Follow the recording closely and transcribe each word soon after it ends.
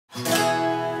Gotta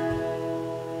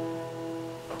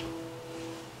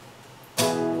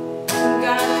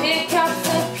pick up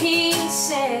the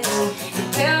pieces and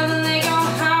build a Lego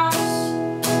house.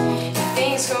 If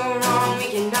things go wrong, we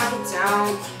can knock it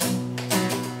down.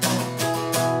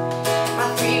 My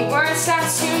 3 words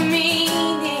have 2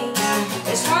 meanings.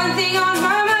 There's one thing on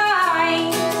my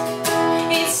mind.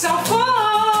 It's all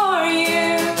for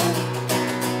you.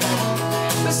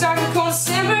 We're starting cold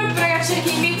December, but I got you to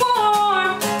keep me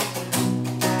warm.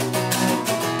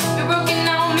 We're broken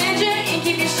now, midget, and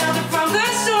keep you sheltered from the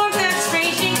storm that's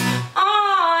raging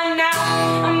on now.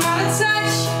 I'm out of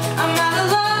touch, I'm out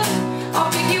of love.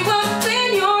 I'll pick you up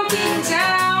when you're getting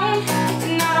down.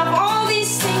 And out of all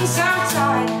these things I've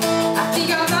done, I think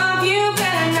I love you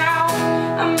better now.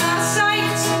 I'm out of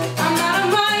sight, I'm out of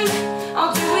mind.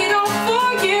 I'll do it all for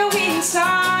you in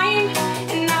time.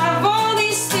 And out of all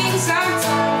these things I've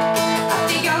done, I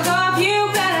think I love you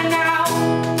better now.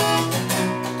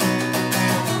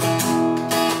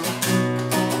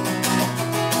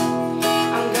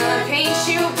 I'm gonna paint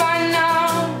you by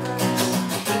numbers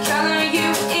and color you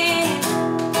in.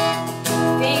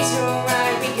 Things go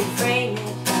right, we can frame it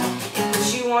and put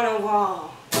you on a wall.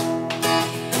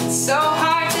 It's so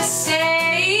hard to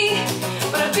say,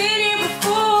 but I've been here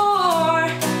before.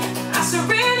 I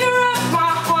surrender up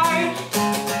my heart,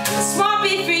 a small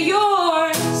bit for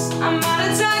yours. I'm out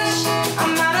of touch,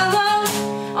 I'm out of love.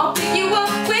 I'll pick you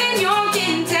up when you're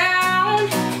getting down.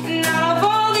 And out of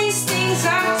all these things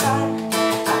I've done,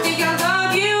 I think I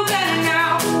love you better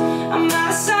now. I'm out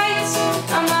of sight,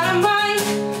 I'm out of mind.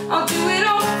 I'll do it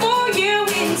all for you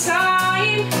in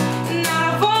time. And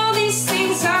out of all these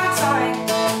things I've done,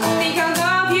 I think I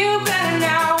love you better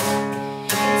now.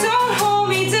 Don't hold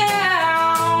me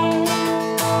down.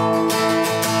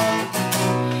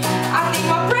 I think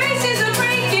my braces are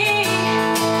breaking,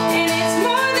 and it's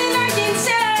more than I can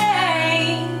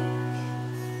take.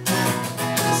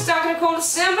 Stuck in a cold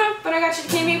December, but I got you to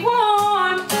keep me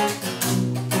warm.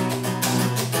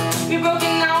 You're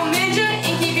broken now, midget,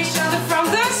 and keep you sheltered from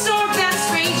the storm that's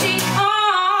raging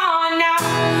on now.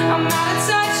 I'm out of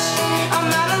touch, I'm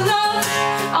out of love.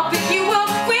 I'll pick you up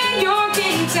when you're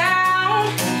getting down.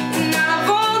 And out of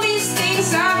all these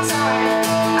things I've done,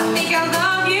 I think I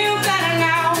love you better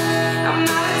now. I'm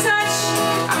out of touch,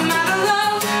 I'm out of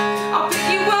love. I'll pick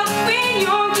you up when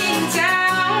you're getting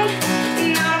down.